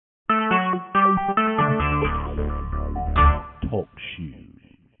Talk Shoe.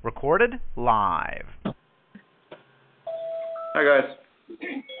 Recorded live. Hi, guys.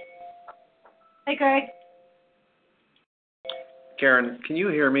 Hey, Craig. Karen, can you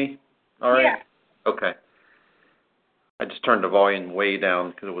hear me? All right? Yeah. Okay. I just turned the volume way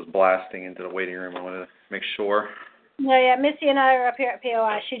down because it was blasting into the waiting room. I wanted to make sure. Yeah, Missy and I are up here at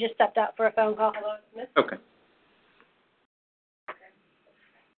POI. She just stepped out for a phone call. Hello, Miss. Okay.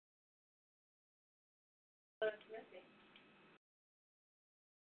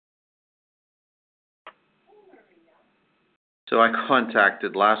 So I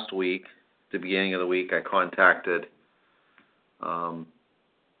contacted last week, the beginning of the week, I contacted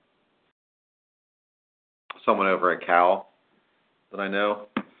someone over at Cal that I know.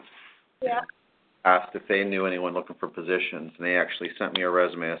 Yeah. Asked if they knew anyone looking for positions, and they actually sent me a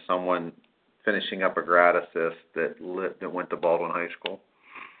resume of someone finishing up a grad assist that went to Baldwin High School.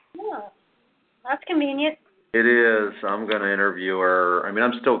 Yeah. That's convenient. It is. I'm going to interview her. I mean,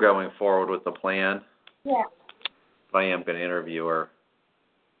 I'm still going forward with the plan. Yeah. But I am going to interview her.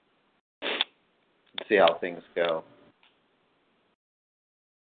 See how things go.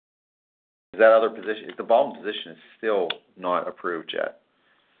 Is that other position? The Baldwin position is still not approved yet.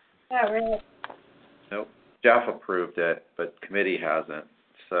 Oh, really? Nope. Jeff approved it, but committee hasn't.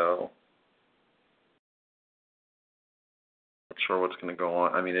 So, not sure what's going to go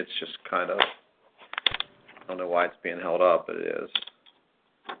on. I mean, it's just kind of, I don't know why it's being held up, but it is.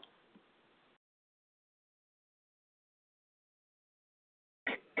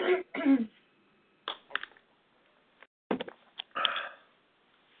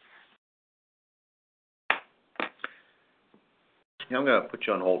 Yeah, I'm going to put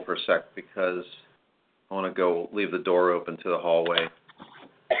you on hold for a sec because I want to go leave the door open to the hallway.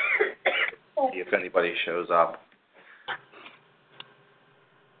 See if anybody shows up.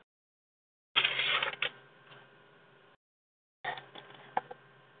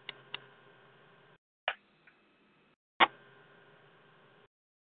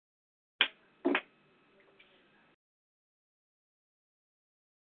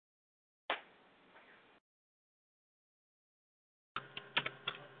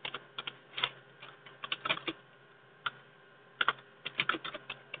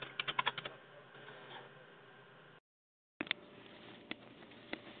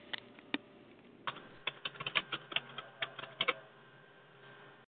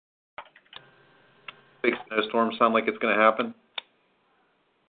 Big snowstorm sound like it's going to happen?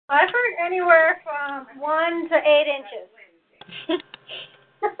 I've heard anywhere from 1 to 8 inches.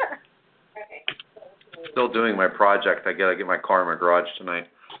 Still doing my project. I got to get my car in my garage tonight.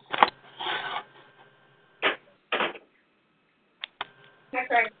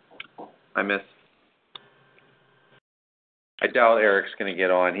 I miss. I doubt Eric's going to get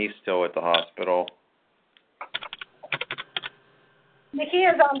on. He's still at the hospital.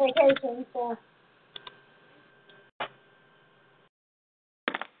 Nakia's on vacation, so.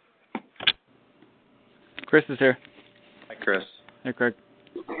 Chris is here. Hi, Chris. Hey, Craig.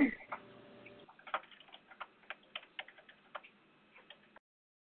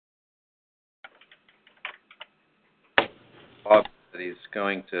 Bob said he's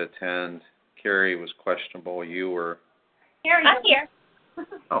going to attend. Carrie was questionable. You were. I'm here. Oh,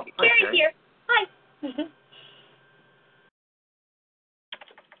 hi, Carrie's Carrie. here. Hi.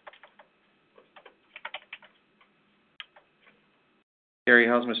 Carrie,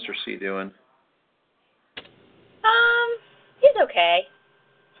 how's Mr. C doing? He's okay.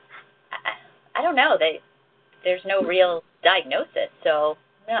 I don't know. There's no real diagnosis, so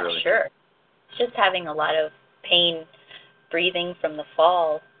I'm not Really? sure. He's just having a lot of pain breathing from the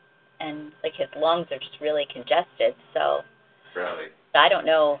fall, and like his lungs are just really congested. So Really? I don't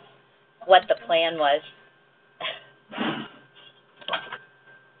know what the plan was.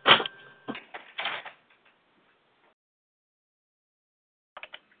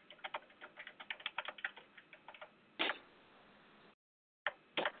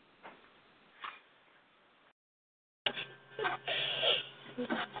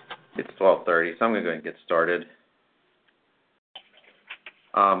 It's 12:30, so I'm going to go ahead and get started.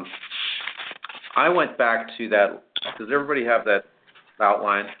 I went back to that. Does everybody have that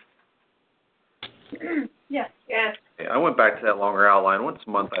outline? Yes. Yes. Okay, I went back to that longer outline. Once a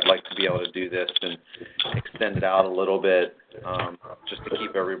month, I'd like to be able to do this and extend it out a little bit, just to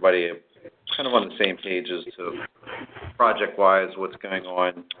keep everybody kind of on the same page as to project-wise what's going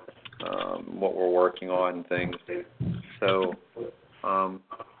on, what we're working on, and things. So,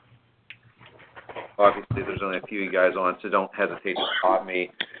 obviously, there's only a few of you guys on, so don't hesitate to stop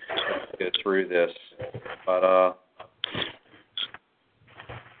me to go through this. But,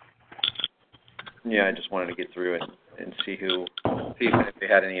 yeah, I just wanted to get through it and see if they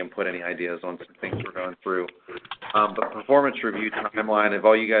had any input, any ideas on some things we're going through. But performance review timeline, have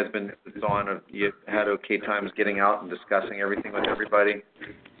all you guys been on? Have you had okay times getting out and discussing everything with everybody?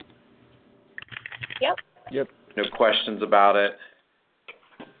 Yep. No questions about it?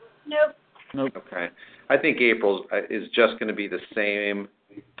 Nope. Okay. I think April is just going to be the same,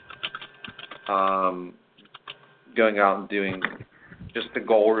 going out and doing just the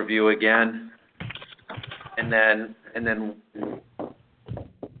goal review again. And then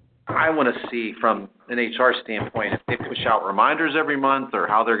I want to see from an HR standpoint if they push out reminders every month or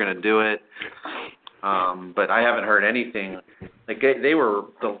how they're going to do it. But I haven't heard anything. Like they were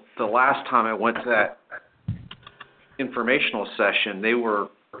the last time I went to that informational session, they were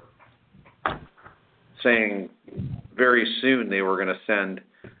saying very soon they were going to send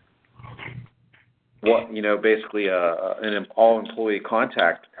basically an all-employee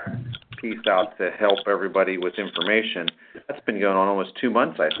contact piece out to help everybody with information. That's been going on almost 2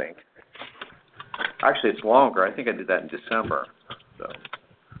 months, I think. Actually, it's longer. I think I did that in December. So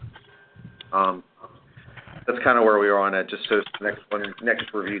that's kind of where we are on it. Just so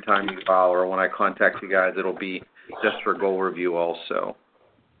next review time you file or when I contact you guys, it'll be just for goal review also.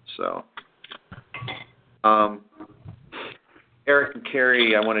 So. Eric and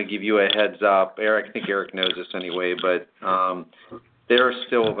Carrie, I want to give you a heads up. I think Eric knows this anyway, but they're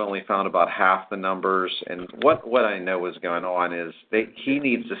still have only found about half the numbers. And what I know is going on is he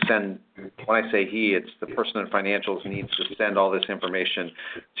needs to send, when I say he, it's the person in financials needs to send all this information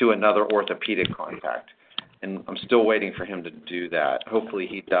to another orthopedic contact. And I'm still waiting for him to do that. Hopefully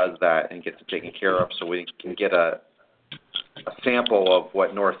he does that and gets it taken care of so we can get a sample of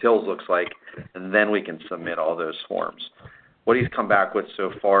what North Hills looks like, and then we can submit all those forms. What he's come back with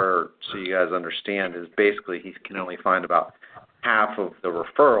so far, so you guys understand, is basically he can only find about half of the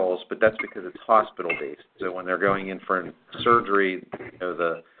referrals, but that's because it's hospital-based. So when they're going in for surgery,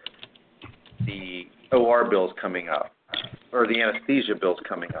 the OR bill's coming up, or the anesthesia bill's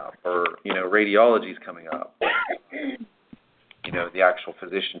coming up, or radiology's coming up, the actual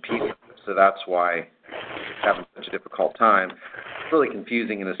physician piece. So that's why it's having such a difficult time. It's really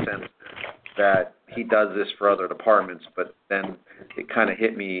confusing in the sense that he does this for other departments, but then it kind of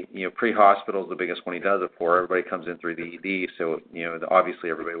hit me, pre-hospital is the biggest one he does it for. Everybody comes in through the ED, so, obviously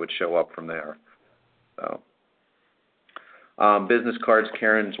everybody would show up from there. So, business cards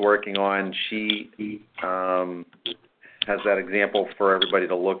Karen's working on. She has that example for everybody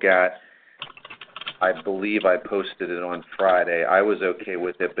to look at. I believe I posted it on Friday. I was okay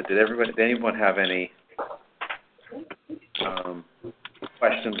with it, but did anyone have any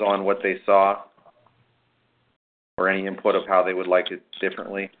questions on what they saw or any input of how they would like it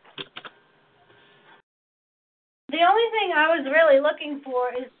differently? The only thing I was really looking for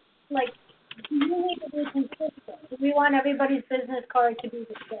is, you need to be consistent. We want everybody's business card to be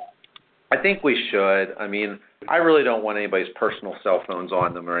the same. I think we should. I mean, I really don't want anybody's personal cell phones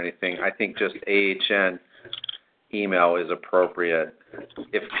on them or anything. I think just AHN email is appropriate.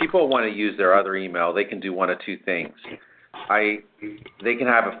 If people want to use their other email, they can do one of two things. They can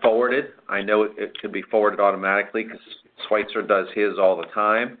have it forwarded. I know it could be forwarded automatically because Schweitzer does his all the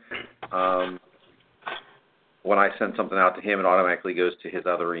time. When I send something out to him, it automatically goes to his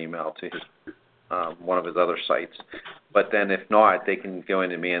other email, to his one of his other sites. But then if not, they can go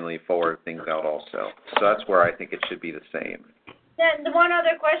in and manually forward things out also. So that's where I think it should be the same. Then the one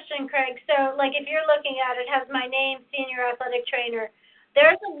other question, Craig. So, if you're looking at it, has my name, senior athletic trainer.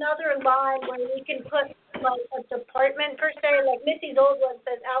 There's another line where we can put, a department per se. Like Missy's old one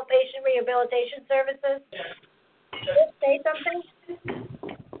says outpatient rehabilitation services. Should it say something?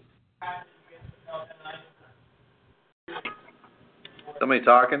 Somebody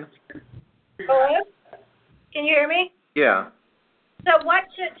talking? Hello? Can you hear me? Yeah. So what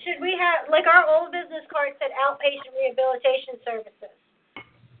should we have, our old business card said outpatient rehabilitation services.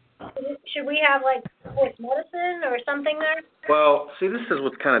 Should we have, sports medicine or something there? Well, see, this is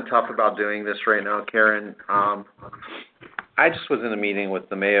what's kind of tough about doing this right now, Karen. I just was in a meeting with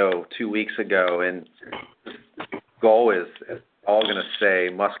the Mayo 2 weeks ago, and the goal is all going to say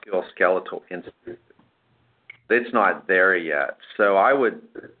Musculoskeletal Institute. It's not there yet. So I would...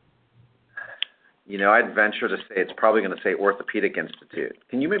 I'd venture to say it's probably going to say Orthopedic Institute.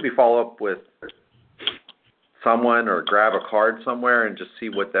 Can you maybe follow up with someone or grab a card somewhere and just see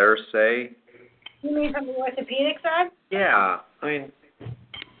what theirs say? You mean from the orthopedic side? Yeah. I mean,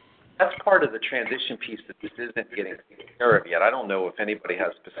 that's part of the transition piece that this isn't getting taken care of yet. I don't know if anybody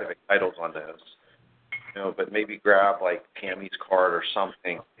has specific titles on those. But maybe grab Tammy's card or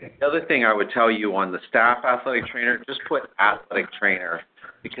something. The other thing I would tell you on the staff athletic trainer, just put athletic trainer,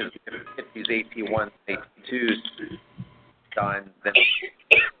 because if these AT1s, AT2s done, then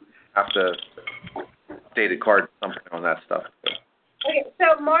have to update a card something on that stuff. Okay,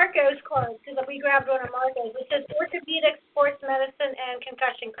 so Marco's cards, because we grabbed one of Marco's. It says orthopedic, sports medicine, and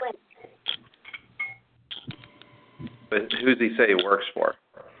concussion clinic. But who does he say he works for?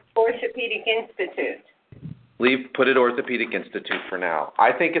 Orthopedic Institute. Put it Orthopedic Institute for now.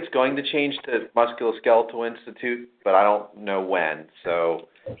 I think it's going to change to Musculoskeletal Institute, but I don't know when. So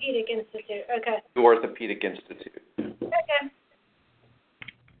Orthopedic Institute, okay. Orthopedic Institute. Okay.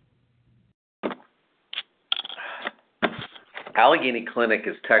 Allegheny Clinic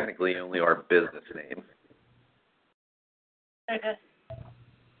is technically only our business name. Okay.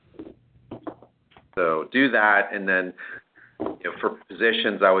 So do that, and then for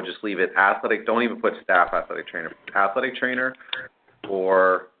positions, I would just leave it athletic. Don't even put staff athletic trainer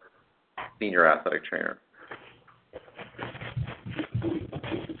or senior athletic trainer.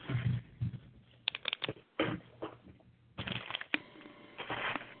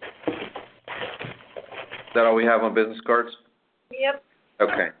 Is that all we have on business cards? Yep.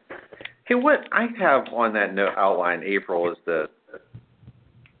 Okay. Hey, what I have on that note outline, April, is the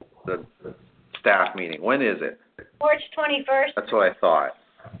staff meeting. When is it? March 21st. That's what I thought.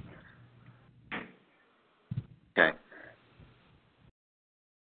 Okay.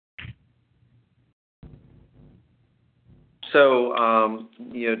 So,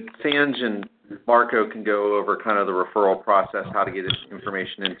 Sanj and Marco can go over kind of the referral process, how to get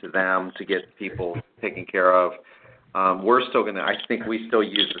information into them to get people taken care of. We're still going to, I think we still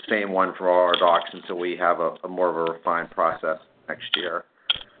use the same one for all our docs until we have a more of a refined process next year.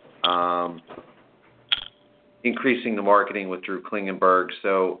 Increasing the marketing with Drew Klingenberg.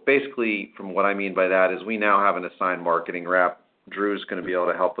 So basically, from what I mean by that is we now have an assigned marketing rep. Drew's going to be able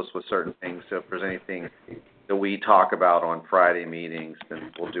to help us with certain things. So if there's anything that we talk about on Friday meetings,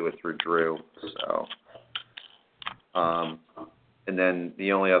 then we'll do it through Drew. So, and then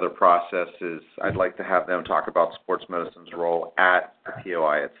the only other process is I'd like to have them talk about sports medicine's role at the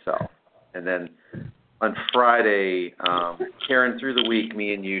POI itself. And then on Friday, Karen, through the week,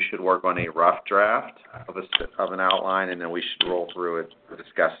 me and you should work on a rough draft of an outline, and then we should roll through it,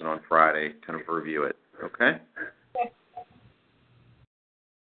 discuss it on Friday, kind of review it. Okay?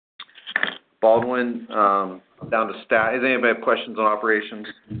 Baldwin, down to staff. Does anybody have questions on operations?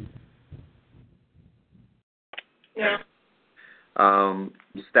 Yeah.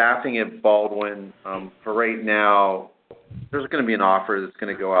 Staffing at Baldwin, for right now, there's going to be an offer that's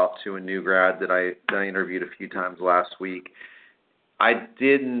going to go out to a new grad that I interviewed a few times last week. I've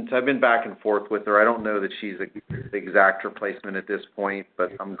been back and forth with her. I don't know that she's the exact replacement at this point,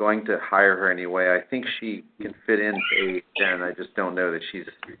 but I'm going to hire her anyway. I think she can fit into A10. I just don't know that she's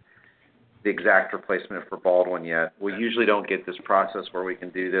the exact replacement for Baldwin yet. We usually don't get this process where we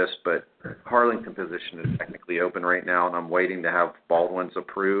can do this, but Harlington position is technically open right now, and I'm waiting to have Baldwin's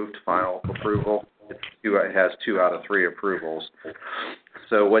final approval. It has 2 out of 3 approvals.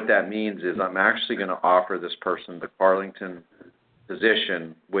 So what that means is I'm actually going to offer this person the Harlington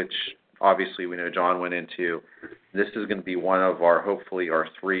position, which obviously we know John went into. This is going to be one of hopefully our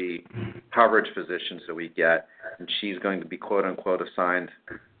 3 coverage positions that we get, and she's going to be quote-unquote assigned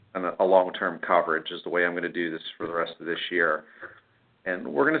a long-term coverage is the way I'm going to do this for the rest of this year. And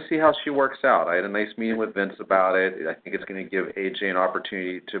we're going to see how she works out. I had a nice meeting with Vince about it. I think it's going to give AJ an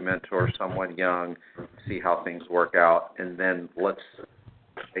opportunity to mentor someone young, see how things work out, and then we're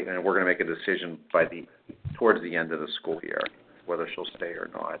going to make a decision towards the end of the school year, whether she'll stay or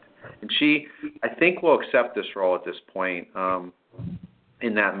not. And she, I think, will accept this role at this point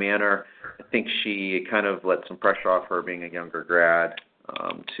in that manner. I think she kind of let some pressure off her being a younger grad,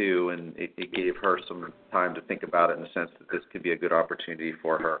 too, and it gave her some time to think about it in the sense that this could be a good opportunity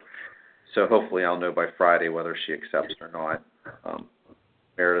for her. So hopefully I'll know by Friday whether she accepts or not.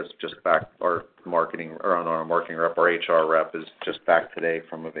 Meredith's just back, our marketing rep, our HR rep is just back today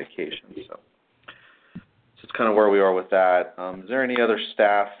from a vacation. So it's kind of where we are with that. Is there any other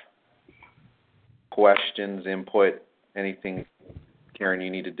staff questions, input, anything, Karen, you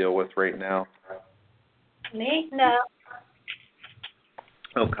need to deal with right now? Me? No.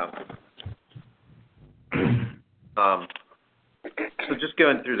 Okay. So just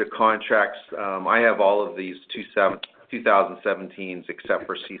going through the contracts, I have all of these 2017s except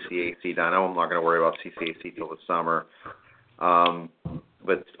for CCAC done. I'm not going to worry about CCAC till the summer.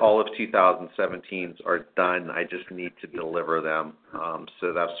 But all of 2017s are done. I just need to deliver them.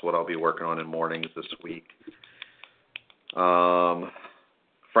 So that's what I'll be working on in mornings this week.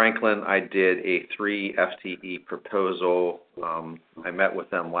 Franklin, I did a 3 FTE proposal. I met with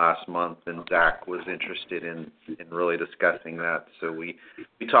them last month, and Zach was interested in really discussing that. So we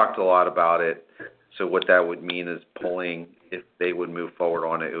talked a lot about it. So what that would mean is pulling, if they would move forward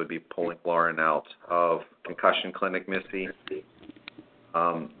on it, it would be pulling Lauren out of concussion clinic, Missy.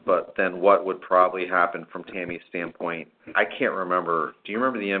 But then what would probably happen from Tammy's standpoint, I can't remember. Do you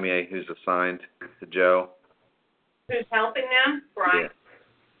remember the MEA who's assigned to Joe? Who's helping them? Brian. Yeah.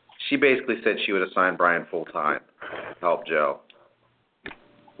 She basically said she would assign Brian full-time to help Joe.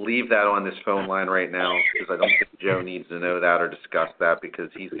 Leave that on this phone line right now, because I don't think Joe needs to know that or discuss that, because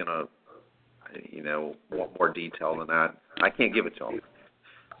he's going to, want more detail than that. I can't give it to him.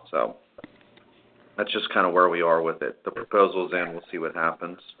 So that's just kind of where we are with it. The proposal's in. We'll see what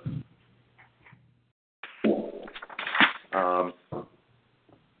happens.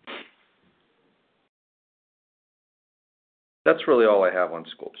 That's really all I have on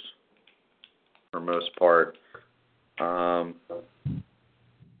schools, for most part. I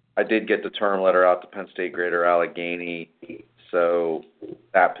did get the term letter out to Penn State Greater Allegheny, so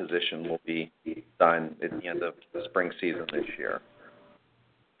that position will be done at the end of the spring season this year.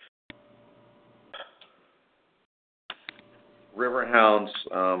 Riverhounds,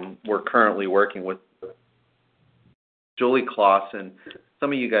 we're currently working with Julie Clausen.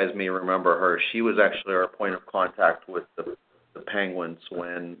 Some of you guys may remember her. She was actually our point of contact with the Penguins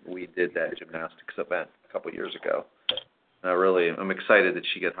when we did that gymnastics event a couple years ago. I'm excited that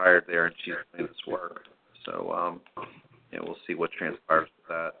she got hired there and she's doing this work. So, we'll see what transpires with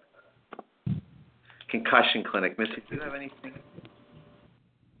that. Concussion clinic. Missy, do you have anything?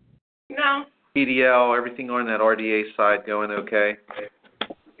 No. PDL, everything on that RDA side going okay?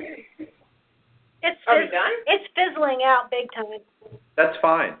 Are we done? It's fizzling out big time. That's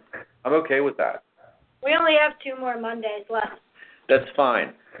fine. I'm okay with that. We only have 2 more Mondays left. That's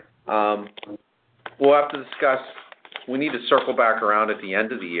fine. We'll have to discuss. We need to circle back around at the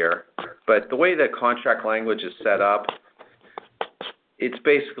end of the year. But the way the contract language is set up, it's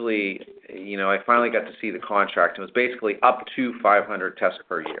basically, I finally got to see the contract. It was basically up to 500 tests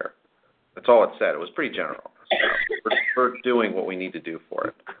per year. That's all it said. It was pretty general. So we're doing what we need to do for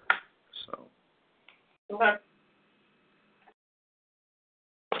it. So. Okay.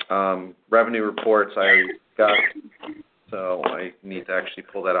 Revenue reports I already got, so I need to actually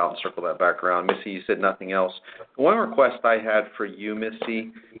pull that out and circle that back around. Missy, you said nothing else. One request I had for you,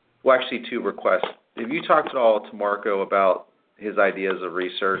 Missy, well, actually 2 requests. Have you talked at all to Marco about his ideas of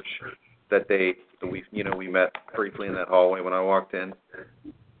research that we met briefly in that hallway when I walked in?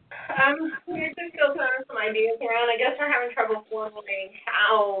 We're just still throwing some ideas around. I guess we're having trouble formulating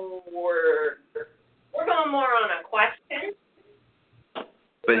how we're going more on a question.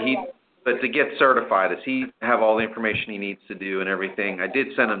 But to get certified, does he have all the information he needs to do and everything? I did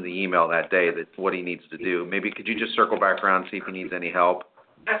send him the email that day that's what he needs to do. Maybe could you just circle back around and see if he needs any help?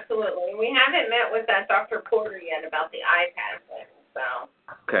 Absolutely. We haven't met with that Dr. Porter yet about the iPad thing, so.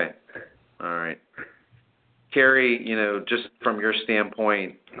 Okay. All right. Carrie, just from your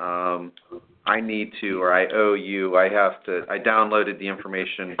standpoint, I need to, or I owe you, I downloaded the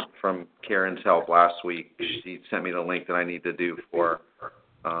information from Karen's help last week. She sent me the link that I need to do for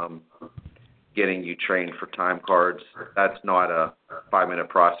getting you trained for time cards. That's not a 5-minute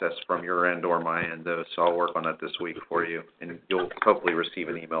process from your end or my end, though, so I'll work on that this week for you, and you'll hopefully receive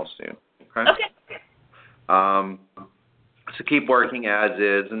an email soon. Okay. So keep working as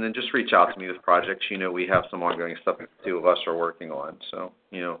is, and then just reach out to me with projects. We have some ongoing stuff that the 2 of us are working on, so,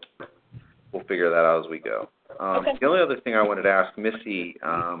 we'll figure that out as we go. The only other thing I wanted to ask, Missy,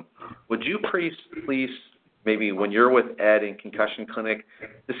 would you please, maybe when you're with Ed in Concussion Clinic,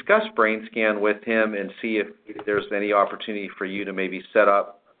 discuss brain scan with him and see if there's any opportunity for you to maybe set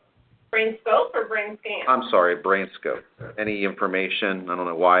up. Brain scope or brain scan? I'm sorry, brain scope. Any information, I don't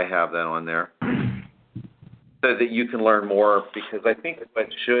know why I have that on there, so that you can learn more, because I think what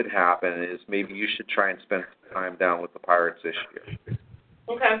should happen is maybe you should try and spend some time down with the Pirates this year.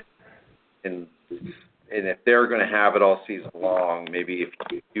 Okay. And if they're going to have it all season long, maybe if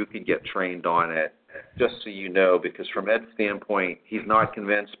you could get trained on it, just so you know, because from Ed's standpoint, he's not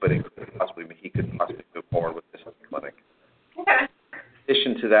convinced, but he could possibly move forward with this clinic. Okay. In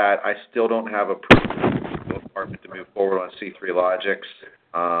addition to that, I still don't have a department to move forward on C3 Logics.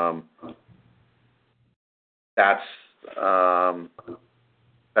 That's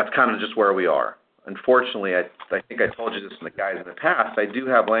kind of just where we are. Unfortunately, I think I told you this in the guide in the past, I do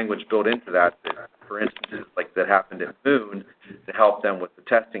have language built into that for instances like that happened at Moon, to help them with the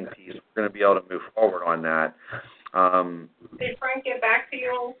testing piece. We're going to be able to move forward on that. Did Frank get back to you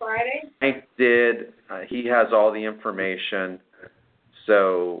on Friday? Frank did. He has all the information.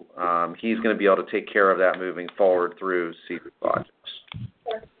 So he's going to be able to take care of that moving forward through CV projects.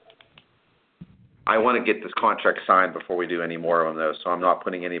 I want to get this contract signed before we do any more on those, so I'm not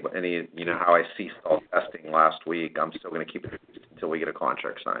putting any how I ceased all testing last week. I'm still going to keep it until we get a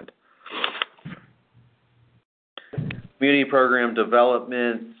contract signed. Community program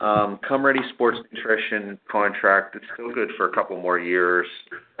development, Come Ready Sports Nutrition contract. It's still good for a couple more years.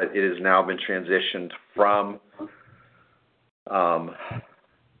 It has now been transitioned from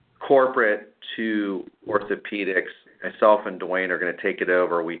corporate to orthopedics. Myself and Dwayne are going to take it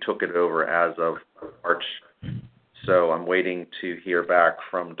over. We took it over as of March, so I'm waiting to hear back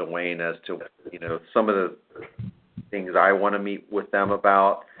from Dwayne as to some of the things I want to meet with them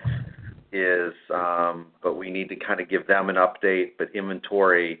about. But we need to kind of give them an update. But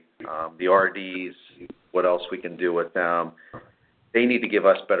inventory, the RDs, what else we can do with them. They need to give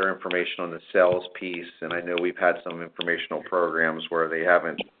us better information on the sales piece, and I know we've had some informational programs where they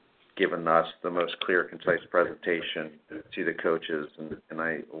haven't given us the most clear, concise presentation to the coaches, and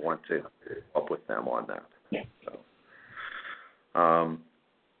I want to help with them on that. So,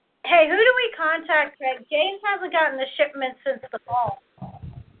 hey, who do we contact, Craig? James hasn't gotten the shipment since the fall.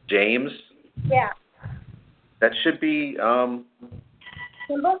 James? Yeah. That should be,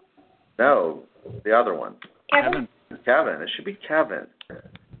 Kimball? No, the other one. Kevin? Kevin. It should be Kevin. All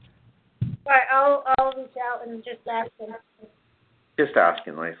right, I'll reach out and just ask him. Just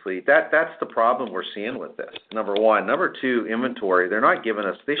asking nicely. That's the problem we're seeing with this. Number one. Number two, inventory. They're not giving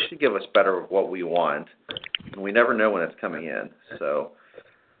us. They should give us better of what we want, and we never know when it's coming in. So,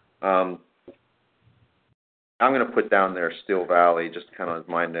 I'm going to put down there Steel Valley just kind of as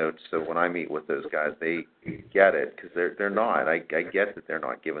my notes. So when I meet with those guys, they get it because they're not. I get that they're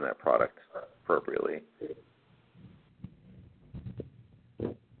not giving that product appropriately.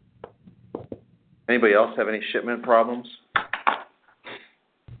 Anybody else have any shipment problems?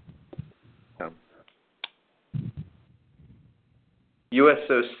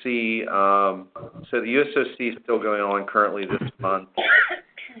 USOC, so the USOC is still going on currently this month.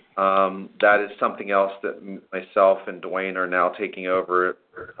 That is something else that myself and Dwayne are now taking over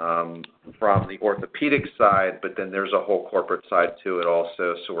from the orthopedic side, but then there's a whole corporate side to it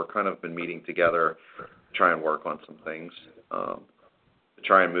also, so we're kind of been meeting together to try and work on some things, to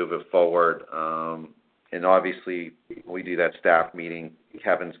try and move it forward. And obviously, when we do that staff meeting,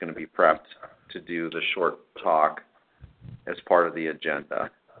 Kevin's going to be prepped to do the short talk as part of the agenda.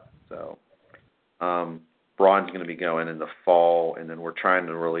 So, Braun's going to be going in the fall, and then we're trying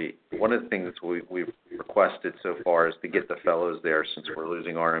to really, one of the things we've requested so far is to get the fellows there since we're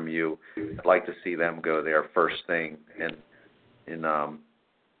losing RMU. I'd like to see them go there first thing in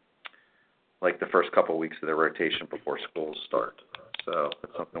like the first couple of weeks of their rotation before schools start. So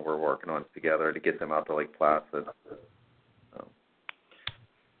that's something we're working on together to get them out to Lake Placid.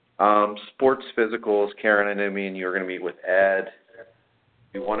 Sports physicals, Karen, I know me and you are going to meet with Ed.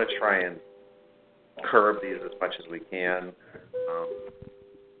 We want to try and curb these as much as we can.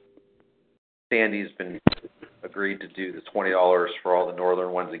 Sandy's been agreed to do the $20 for all the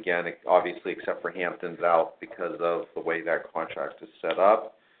northern ones again, obviously except for Hampton's out because of the way that contract is set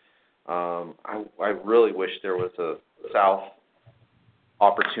up. I really wish there was a south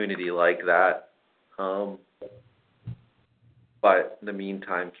opportunity like that. But in the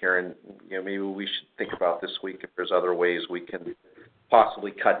meantime, Karen, maybe we should think about this week if there's other ways we can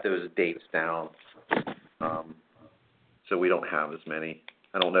possibly cut those dates down, so we don't have as many.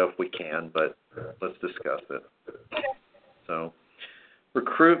 I don't know if we can, but let's discuss it. So,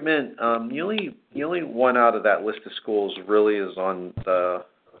 recruitment. The only one out of that list of schools really is on the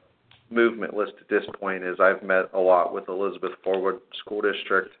movement list at this point. Is I've met a lot with Elizabeth Forward School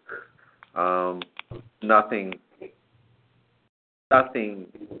District. Nothing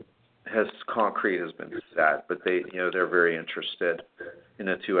has concrete has been set, but they're very interested in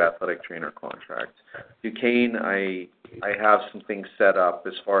a 2 athletic trainer contract. Duquesne, I have some things set up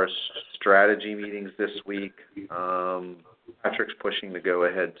as far as strategy meetings this week. Patrick's pushing to go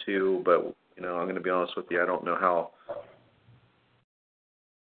ahead too, but I'm going to be honest with you, I don't know how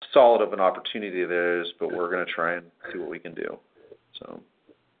solid of an opportunity there is, but we're going to try and see what we can do. So.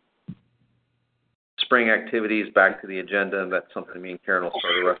 Spring activities back to the agenda, and that's something me and Karen will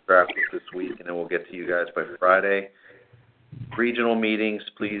start a rough draft with this week, and then we'll get to you guys by Friday. Regional meetings,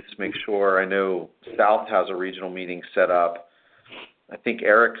 please make sure. I know South has a regional meeting set up. I think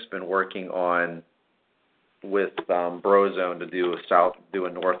Eric's been working on with Brozone to do a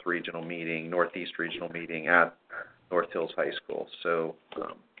North regional meeting, Northeast regional meeting at North Hills High School. So,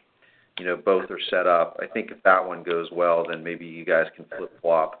 both are set up. I think if that one goes well, then maybe you guys can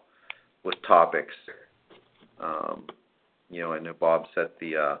flip-flop with topics I know Bob set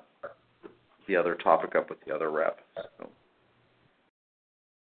the other topic up with the other rep. So.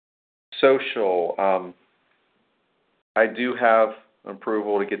 Social, I do have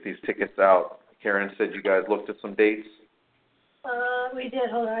approval to get these tickets out. Karen said you guys looked at some dates. We did.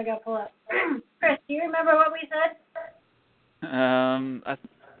 Hold on, I got to pull up. Chris, do you remember what we said? I'm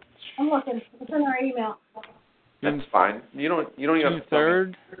looking. It's in our email. That's fine. You don't even have to tell me.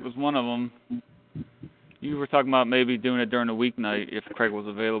 3rd was one of them. You were talking about maybe doing it during the weeknight if Craig was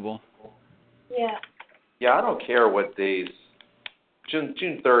available. Yeah. Yeah, I don't care what days.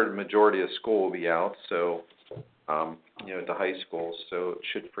 June 3rd, majority of school will be out, so at the high school, so it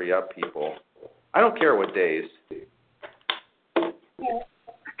should free up people. I don't care what days.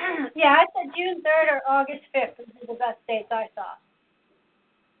 Yeah, I said June 3rd or August 5th would be the best dates I saw.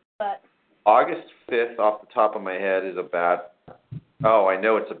 But August 5th, off the top of my head, is a bad. Oh, I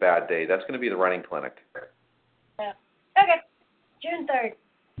know it's a bad day. That's going to be the running clinic. Yeah. Okay. June 3rd.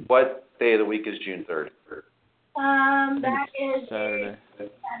 What day of the week is June 3rd? That is Saturday.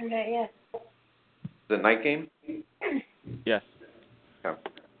 Saturday, yes. The night game? Yes. Okay.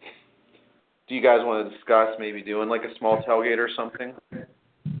 Do you guys want to discuss maybe doing like a small tailgate or something?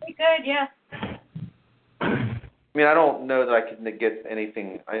 We could, yeah. I mean, I don't know that I could get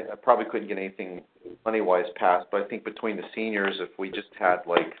anything. I probably couldn't get anything money-wise passed, but I think between the seniors, if we just had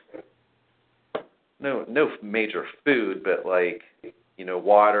like no major food, but like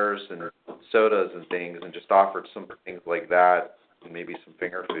waters and sodas and things, and just offered some things like that, and maybe some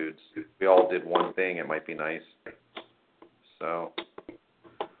finger foods. If we all did one thing, it might be nice. So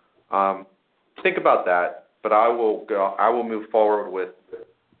think about that. But I will move forward with.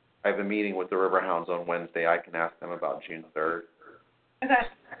 I have a meeting with the Riverhounds on Wednesday. I can ask them about June 3rd. Okay.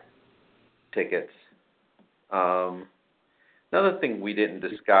 Tickets. Another thing we didn't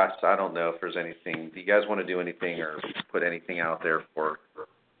discuss, I don't know if there's anything. Do you guys want to do anything or put anything out there for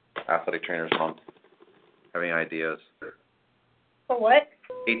Athletic Trainers Month? Have any ideas? For what?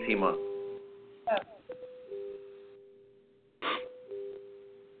 18 months. Oh.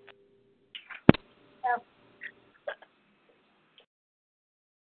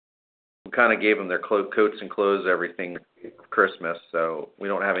 We kind of gave them their coats and clothes, everything, Christmas, so we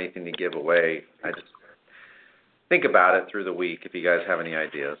don't have anything to give away. I just think about it through the week if you guys have any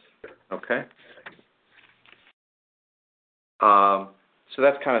ideas. Okay? So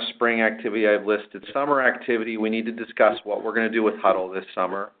that's kind of spring activity I've listed. Summer activity, we need to discuss what we're going to do with Huddle this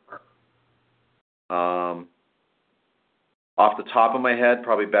summer. Off the top of my head,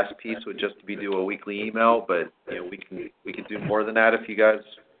 probably best piece would just be do a weekly email, but we can do more than that if you guys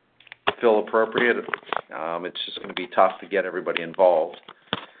feel appropriate. It's just going to be tough to get everybody involved,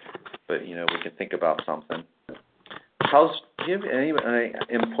 but we can think about something. Do you have any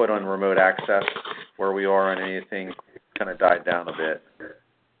input on remote access, where we are on anything? Kind of died down a bit.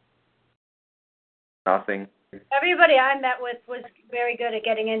 Nothing. Everybody I met with was very good at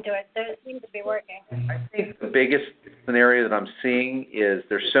getting into it, so it seems to be working. I think the biggest scenario that I'm seeing is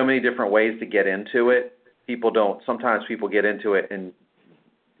there's so many different ways to get into it. Sometimes people get into it and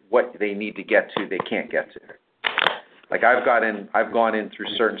what they need to get to, they can't get to. Like I've gone in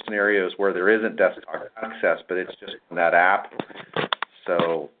through certain scenarios where there isn't desktop access, but it's just from that app.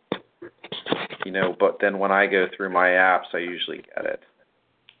 So, but then when I go through my apps, I usually get it.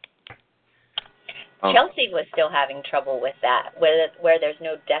 Chelsea was still having trouble with that, where there's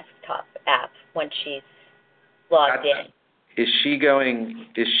no desktop app when she's logged in. Is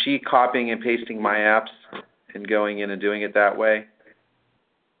she copying and pasting my apps and going in and doing it that way?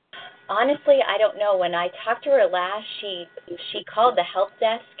 Honestly, I don't know. When I talked to her last, she called the help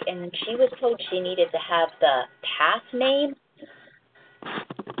desk, and she was told she needed to have the pass name.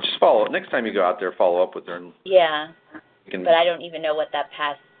 Just follow up. Next time you go out there, follow up with her. Yeah, but I don't even know what that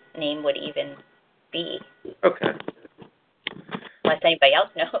pass name would even be. Okay. Unless anybody else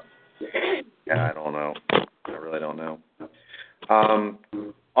knows. Yeah, I don't know. I really don't know.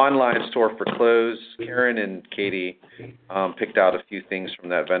 Online store for clothes. Karen and Katie picked out a few things from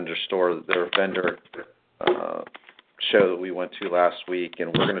that vendor store, their vendor show that we went to last week, and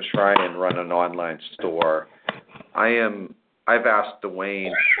we're going to try and run an online store. I've asked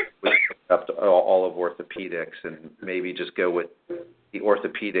Dwayne up to all of orthopedics and maybe just go with the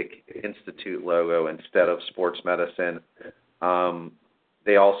Orthopedic Institute logo instead of sports medicine.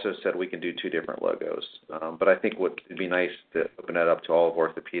 They also said we can do two different logos. But I think what would be nice to open that up to all of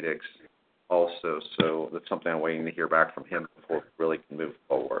orthopedics also. So that's something I'm waiting to hear back from him before we really can move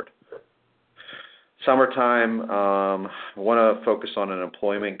forward. Summertime, I want to focus on an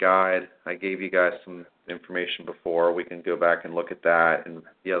employment guide. I gave you guys some information before. We can go back and look at that. And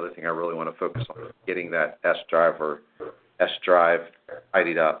the other thing I really want to focus on is getting that S drive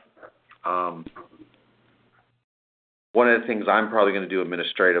tidied up. One of the things I'm probably going to do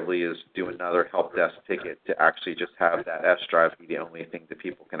administratively is do another help desk ticket to actually just have that S drive be the only thing that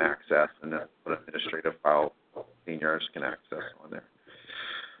people can access, and then put an administrative file seniors can access on there.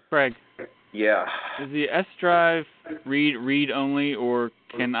 Craig. Yeah. Is the S drive read only, or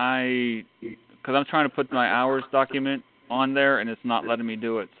can I? Because I'm trying to put my hours document on there, and it's not letting me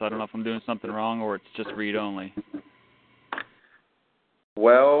do it. So I don't know if I'm doing something wrong or it's just read only.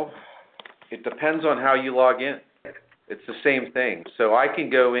 Well, it depends on how you log in. It's the same thing. So I can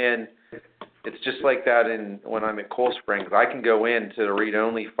go in. It's just like that when I'm at Cool Springs. I can go into the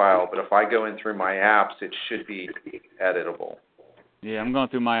read-only file, but if I go in through my apps, it should be editable. Yeah, I'm going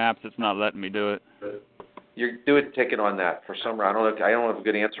through my apps. It's not letting me do it. You do a ticket on that for some reason. I don't have a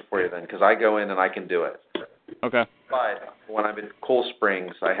good answer for you then, because I go in and I can do it. Okay. But when I'm at Cool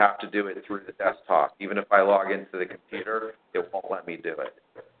Springs, I have to do it through the desktop. Even if I log into the computer, it won't let me do it.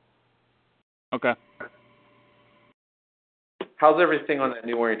 Okay. How's everything on that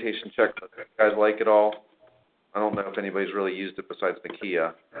new orientation checklist? You guys like it all? I don't know if anybody's really used it besides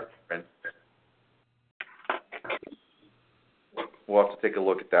Nakia. We'll have to take a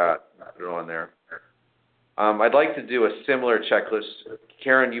look at that and put it on there. I'd like to do a similar checklist.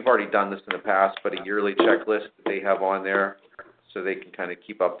 Karen, you've already done this in the past, but a yearly checklist that they have on there so they can kind of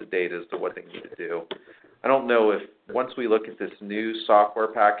keep up to date as to what they need to do. I don't know if once we look at this new software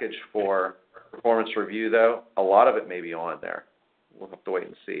package for performance review, though, a lot of it may be on there. We'll have to wait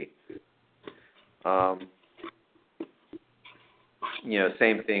and see.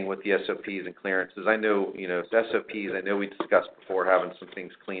 Same thing with the SOPs and clearances. I know, SOPs, I know we discussed before having some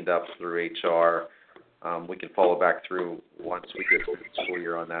things cleaned up through HR. We can follow back through once we get to the school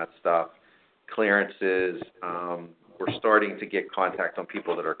year on that stuff. Clearances, we're starting to get contact on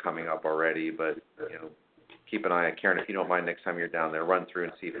people that are coming up already, but, keep an eye on Karen. If you don't mind, next time you're down there, run through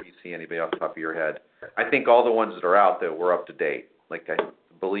and see if you see anybody off the top of your head. I think all the ones that are out there were up to date. Like, I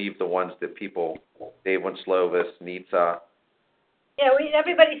believe the ones that people, Dave Winslovis, Nitsa. Yeah,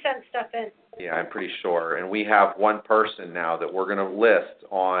 everybody sent stuff in. Yeah, I'm pretty sure. And we have one person now that we're going to list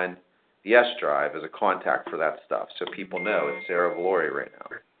on the S drive as a contact for that stuff, so people know it's Sarah Valori right now.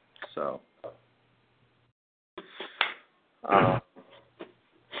 So,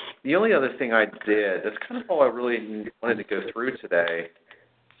 the only other thing I did, that's kind of all I really wanted to go through today,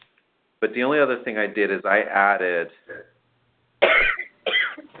 but the only other thing I did is I added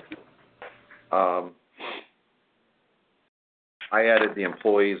the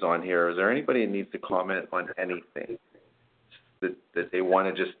employees on here. Is there anybody that needs to comment on anything that they want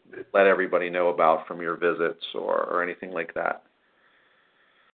to just let everybody know about from your visits or anything like that?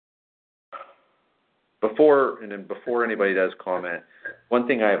 Before anybody does comment, one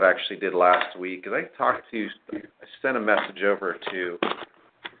thing I've actually did last week is I sent a message over to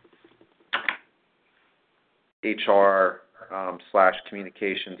HR /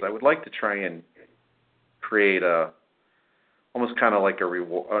 communications. I would like to try and create almost kind of like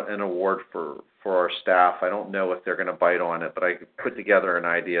an award for our staff. I don't know if they're going to bite on it, but I put together an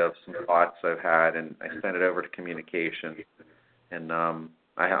idea of some thoughts I've had, and I sent it over to communication, and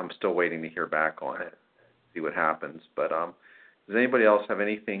I'm still waiting to hear back on it, see what happens. But does anybody else have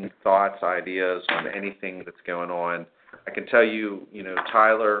anything, thoughts, ideas on anything that's going on? I can tell you,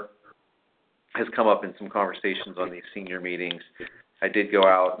 Tyler has come up in some conversations on these senior meetings. I did go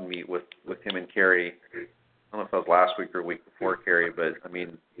out and meet with him and Carrie. I don't know if it was last week or a week before, Carrie, but I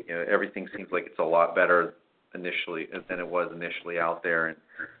mean, everything seems like it's a lot better initially than it was initially out there, and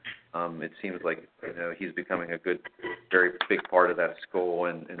it seems like he's becoming a good, very big part of that school,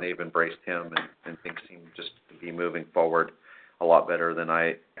 and they've embraced him, and things seem just to be moving forward a lot better than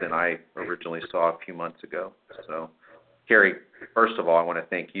I originally saw a few months ago. So, Carrie, first of all, I want to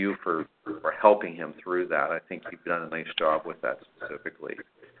thank you for helping him through that. I think you've done a nice job with that specifically.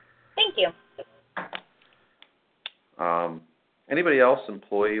 Thank you. Anybody else,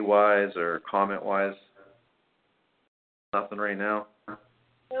 employee-wise or comment-wise? Nothing right now?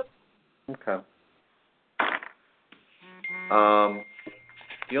 Nope. Okay.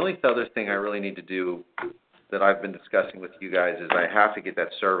 The only other thing I really need to do that I've been discussing with you guys is I have to get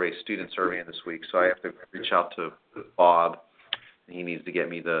that student survey in this week, so I have to reach out to Bob, and he needs to get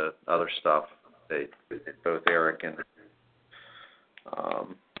me the other stuff that both Eric and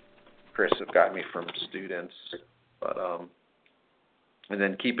Chris have got me from students. But and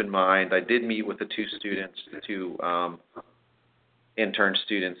then keep in mind, I did meet with the two intern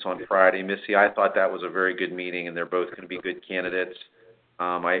students on Friday. Missy, I thought that was a very good meeting, and they're both going to be good candidates.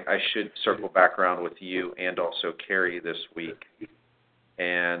 I should circle back around with you and also Carrie this week.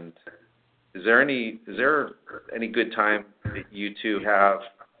 And is there any good time that you two have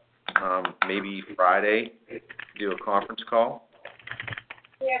maybe Friday do a conference call.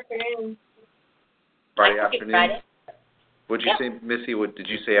 Afternoon. Friday I could do afternoon. Friday. Would you say, Missy? Did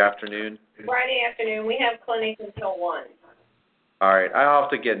you say afternoon? Friday afternoon. We have clinic until 1. All right, I'll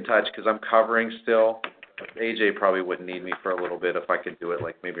have to get in touch because I'm covering still. AJ probably wouldn't need me for a little bit if I could do it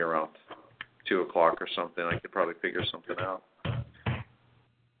like maybe around 2 o'clock or something. I could probably figure something out.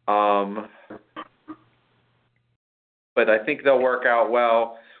 But I think they'll work out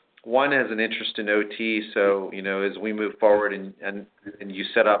well. One has an interest in OT, so as we move forward and you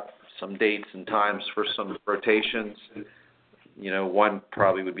set up some dates and times for some rotations, one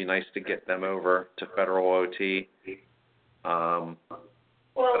probably would be nice to get them over to federal OT. Well,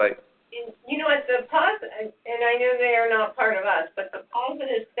 but it's the positive, and I know they are not part of us, but the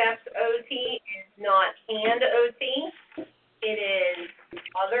positive steps OT is not hand OT. It is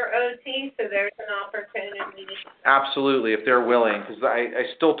other OT, so there's an opportunity. Absolutely, if they're willing, because I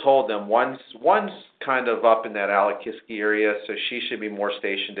still told them one's kind of up in that Alakiski area, so she should be more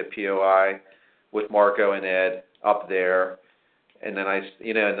stationed at POI with Marco and Ed up there, and then and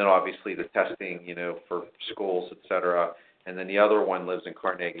then obviously the testing, for schools, etc. And then the other one lives in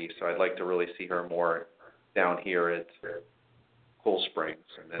Carnegie, so I'd like to really see her more down here at Cool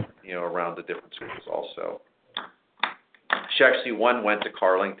Springs, and then around the different schools also. She actually went to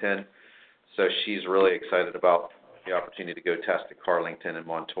Carlington, so she's really excited about the opportunity to go test at Carlington and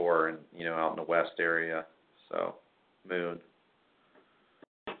Montour and, out in the west area. So, Moon.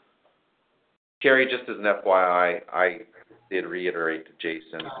 Carrie, just as an FYI, I did reiterate to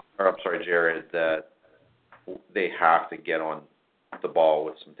Jared, that they have to get on the ball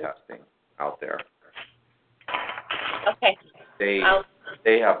with some testing out there. Okay.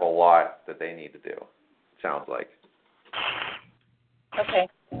 They have a lot that they need to do, it sounds like. Okay.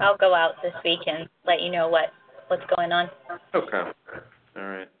 I'll go out this week and let you know what's going on. Okay. All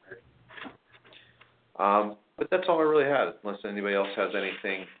right. But that's all I really had, unless anybody else has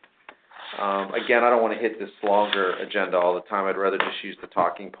anything. Again, I don't want to hit this longer agenda all the time. I'd rather just use the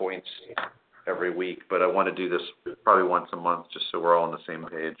talking points every week, but I want to do this probably once a month just so we're all on the same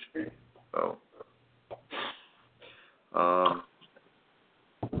page. So,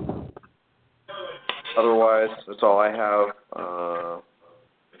 otherwise, that's all I have.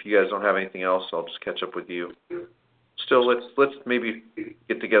 If you guys don't have anything else, I'll just catch up with you. Still, let's maybe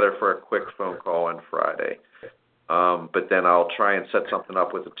get together for a quick phone call on Friday. But then I'll try and set something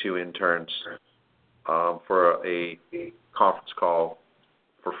up with the 2 interns for a conference call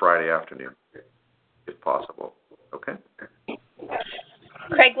for Friday afternoon, if possible. Okay?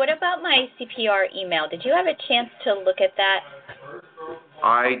 Craig, what about my CPR email? Did you have a chance to look at that?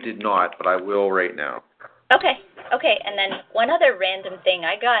 I did not, but I will right now. Okay. And then one other random thing.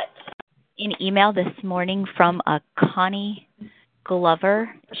 I got an email this morning from a Connie Glover.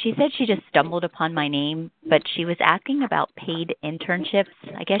 She said she just stumbled upon my name, but she was asking about paid internships.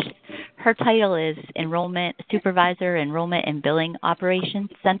 I guess her title is Enrollment Supervisor, Enrollment and Billing Operations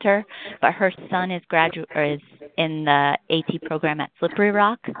Center, but her son is in the AT program at Slippery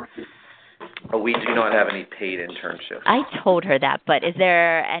Rock. But we do not have any paid internships. I told her that, but is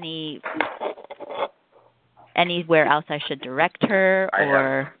there anywhere else I should direct her,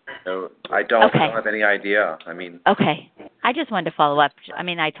 or? I don't Okay. have any idea. I mean. Okay. I just wanted to follow up. I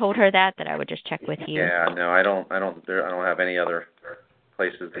mean, I told her that I would just check with you. Yeah, no, I don't have any other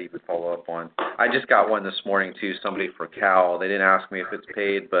places that you could follow up on. I just got one this morning too. Somebody for Cal. They didn't ask me if it's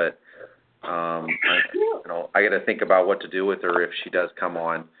paid, but I got to think about what to do with her if she does come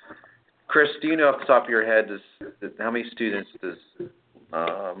on. Chris, do you know off the top of your head how many students do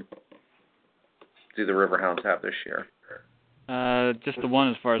the Riverhounds have this year? Just the one,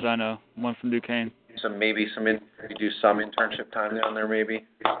 as far as I know. One from Duquesne. So maybe you do some internship time down there, maybe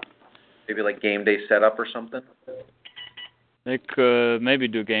like game day setup or something. They could maybe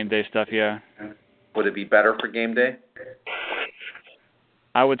do game day stuff. Yeah. Would it be better for game day?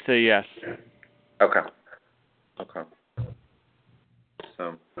 I would say yes. Okay.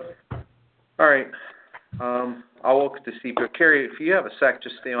 So, all right. I'll look to see. But Carrie, if you have a sec,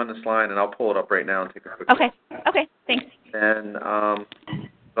 just stay on this line, and I'll pull it up right now and take a quick look. Okay. Thanks. And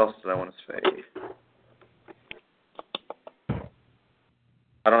what else did I want to say?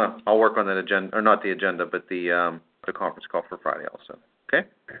 I don't know. I'll work on that agenda, or not the agenda, but the conference call for Friday also. Okay.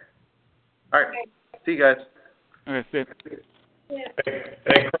 All right. See you guys. Okay. See you.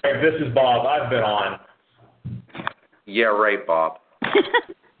 Hey, Craig, this is Bob. I've been on. Yeah, right, Bob.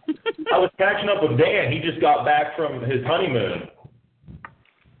 I was catching up with Dan. He just got back from his honeymoon.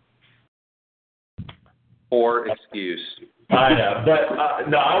 Poor excuse. I know, but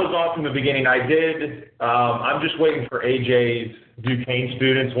no, I was off from the beginning. I did. I'm just waiting for AJ's Duquesne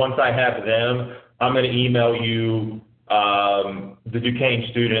students. Once I have them, I'm going to email you the Duquesne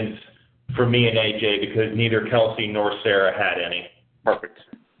students for me and AJ because neither Kelsey nor Sarah had any. Perfect.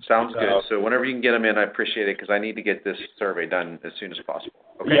 Sounds good. So whenever you can get them in, I appreciate it because I need to get this survey done as soon as possible.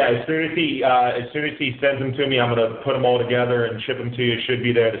 Okay? Yeah, as soon as he sends them to me, I'm going to put them all together and ship them to you. It should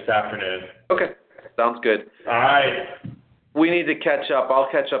be there this afternoon. Okay. Sounds good. All right. We need to catch up.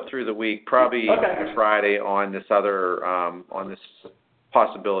 I'll catch up through the week, probably Friday on this other on this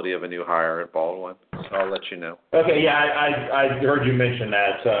possibility of a new hire at Baldwin. So I'll let you know. Okay. Yeah, I heard you mention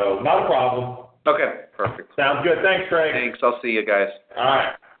that, so not a problem. Okay. Perfect. Sounds good. Thanks, Craig. Thanks. I'll see you guys. All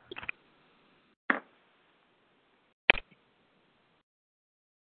right.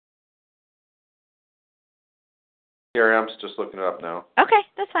 Here, I'm just looking it up now. Okay,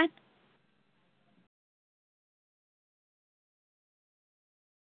 that's fine.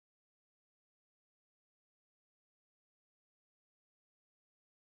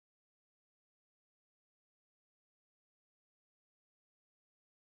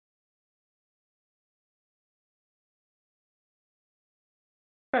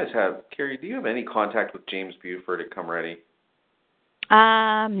 You guys have, Carrie, do you have any contact with James Buford at Come Ready?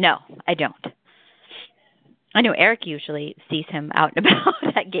 No, I don't. I know Eric usually sees him out and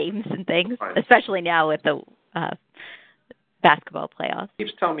about at games and things, especially now with the basketball playoffs. He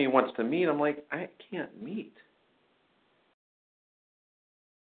keeps telling me he wants to meet. I'm like, I can't meet.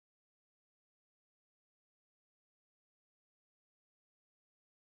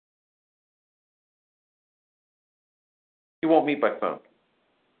 He won't meet by phone.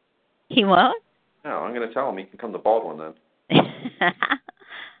 He won't? No, I'm going to tell him he can come to Baldwin then.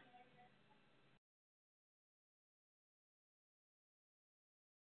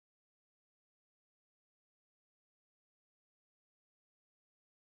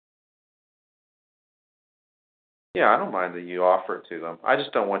 Yeah, I don't mind that you offer it to them. I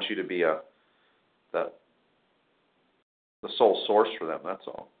just don't want you to be the sole source for them, that's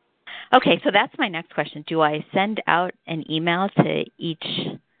all. Okay, so that's my next question. Do I send out an email to each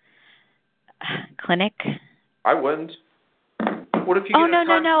clinic? I wouldn't. What if you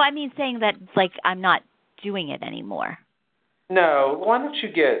No. I mean saying that, like, I'm not doing it anymore. No, why don't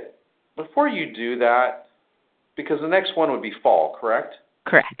you before you do that, because the next one would be fall, correct?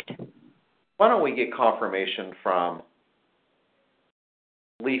 Correct. Why don't we get confirmation from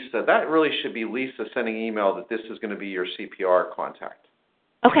Lisa? That really should be Lisa sending an email that this is going to be your CPR contact.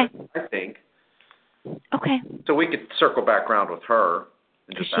 Okay. I think. Okay. So we could circle back around with her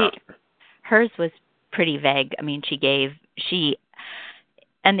and just ask her. Hers was pretty vague. I mean,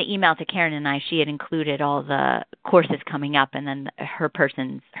 and the email to Karen and I, she had included all the courses coming up and then her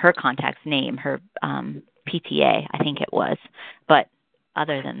contact's name, her PTA, I think it was. But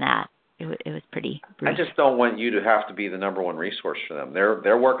other than that, it was pretty brief. I just don't want you to have to be the number one resource for them.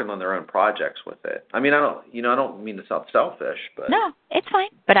 They're working on their own projects with it. I mean, I don't mean to sound selfish, but no, it's fine.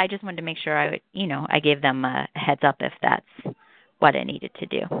 But I just wanted to make sure I gave them a heads up if that's what I needed to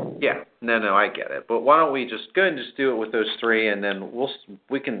do. Yeah, no, I get it. But why don't we just go and just do it with those three, and then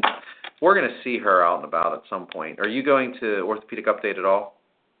we're going to see her out and about at some point. Are you going to Orthopedic Update at all?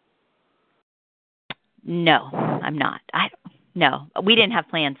 No, I'm not. No, we didn't have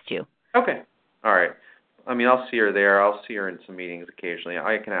plans to. Okay. All right. I mean, I'll see her there. I'll see her in some meetings occasionally.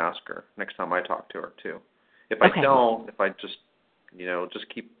 I can ask her next time I talk to her, too. If I don't, if I just, just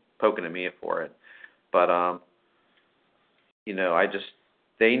keep poking at me for it. But,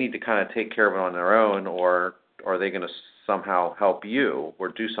 they need to kind of take care of it on their own, or are they going to somehow help you or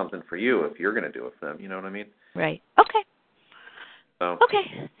do something for you if you're going to do it for them? You know what I mean? Right. Okay. So,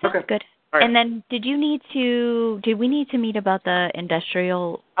 okay. Sounds good. Right. And then did we need to meet about the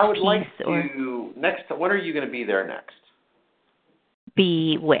industrial I would piece, like to, when are you going to be there next?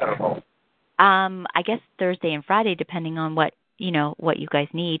 Be where? I guess Thursday and Friday, depending on what you guys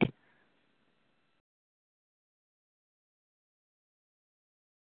need.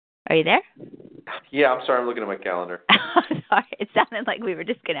 Are you there? Yeah, I'm sorry. I'm looking at my calendar. Sorry. It sounded like we were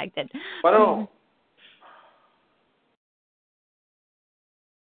disconnected. Why don't...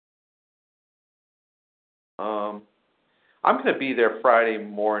 I'm going to be there Friday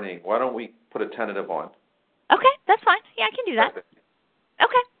morning. Why don't we put a tentative on? Okay, that's fine. Yeah, I can do that.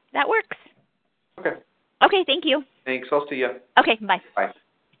 Okay, that works. Okay. Okay, thank you. Thanks. I'll see you. Okay, bye. Bye.